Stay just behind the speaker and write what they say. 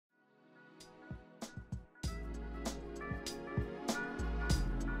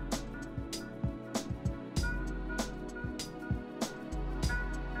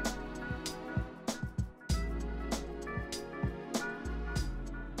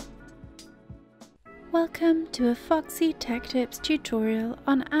Welcome to a Foxy Tech Tips tutorial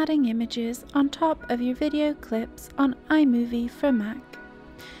on adding images on top of your video clips on iMovie for Mac.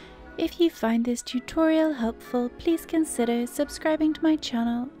 If you find this tutorial helpful, please consider subscribing to my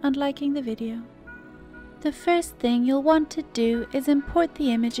channel and liking the video. The first thing you'll want to do is import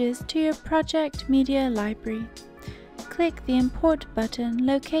the images to your project media library. Click the Import button,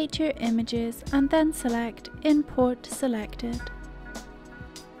 locate your images, and then select Import Selected.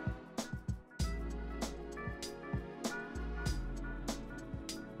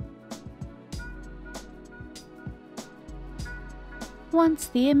 Once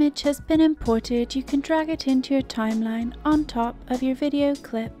the image has been imported, you can drag it into your timeline on top of your video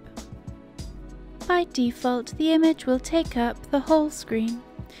clip. By default, the image will take up the whole screen.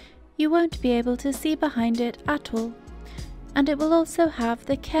 You won't be able to see behind it at all, and it will also have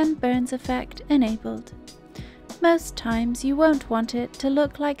the Ken Burns effect enabled. Most times you won't want it to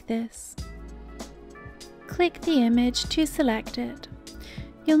look like this. Click the image to select it.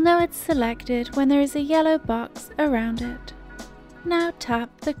 You'll know it's selected when there is a yellow box around it. Now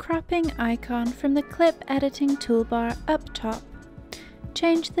tap the cropping icon from the clip editing toolbar up top.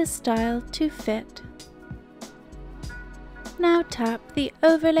 Change the style to fit. Now tap the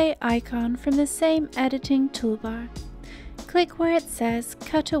overlay icon from the same editing toolbar. Click where it says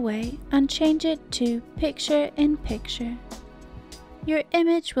Cut Away and change it to Picture in Picture. Your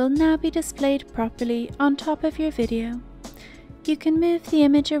image will now be displayed properly on top of your video. You can move the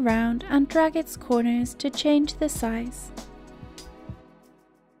image around and drag its corners to change the size.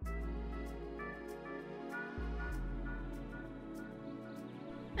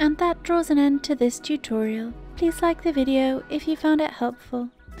 And that draws an end to this tutorial. Please like the video if you found it helpful,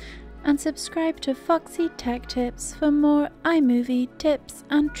 and subscribe to Foxy Tech Tips for more iMovie tips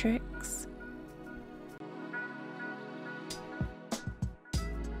and tricks.